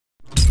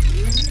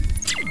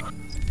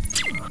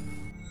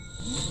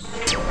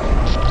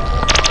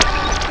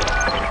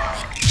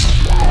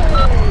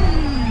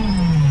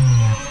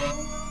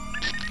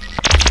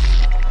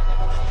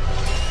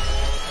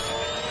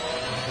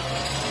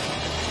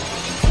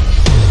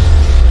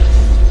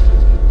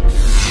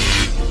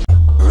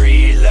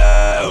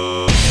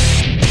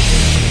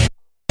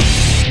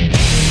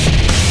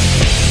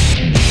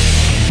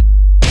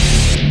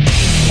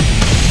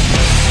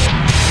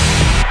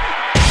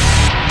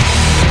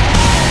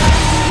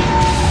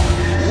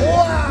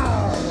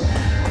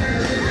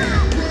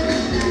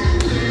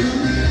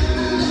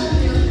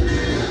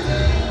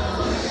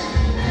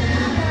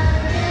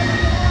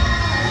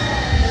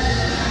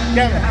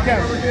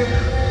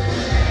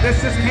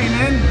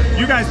gentlemen,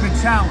 you guys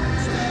been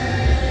challenged.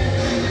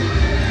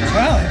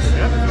 Challenge?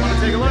 Yep, if you want to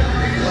take a look.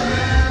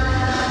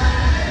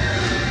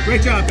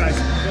 Great job, guys.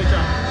 Great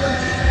job.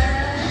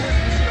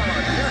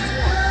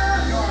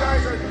 You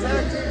guys are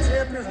tag team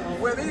champions,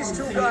 where these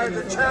two guys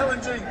are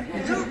challenging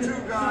you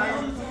two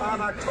guys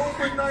on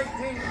October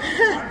 19th,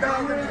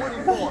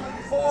 2024,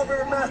 Fall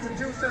River,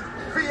 Massachusetts,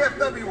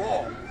 VFW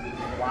Hall.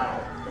 Wow.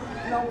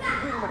 You know,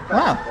 we look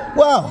better.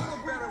 Wow.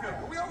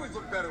 We always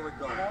look better with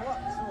guns. You know what?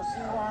 So we'll see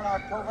you on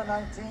October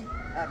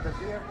 19th at the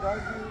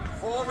VFW.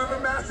 Fall River,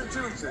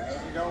 Massachusetts.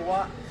 You know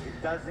what?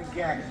 It doesn't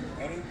get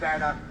any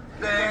better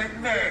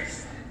than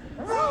this.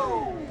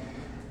 Woo!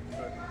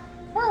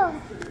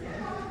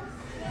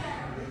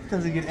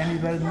 Doesn't get any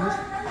better than this.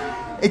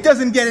 It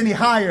doesn't get any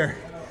higher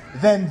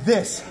than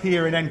this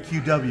here at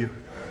NQW.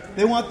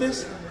 They want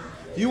this?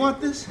 You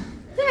want this?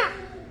 Yeah.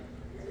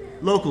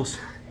 Locals,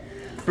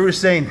 Bruce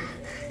saying,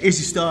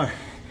 Izzy Star,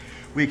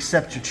 we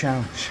accept your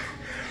challenge.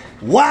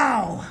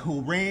 Wow!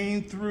 Will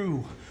reign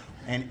through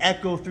and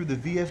echo through the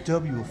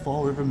VFW of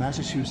Fall River,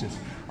 Massachusetts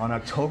on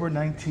October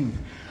 19th,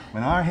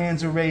 when our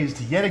hands are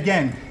raised yet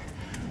again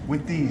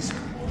with these,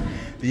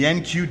 the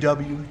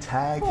NQW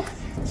Tag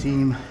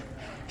Team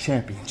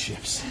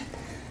Championships.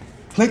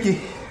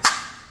 Clinky,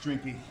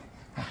 drinky.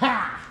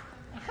 Ha!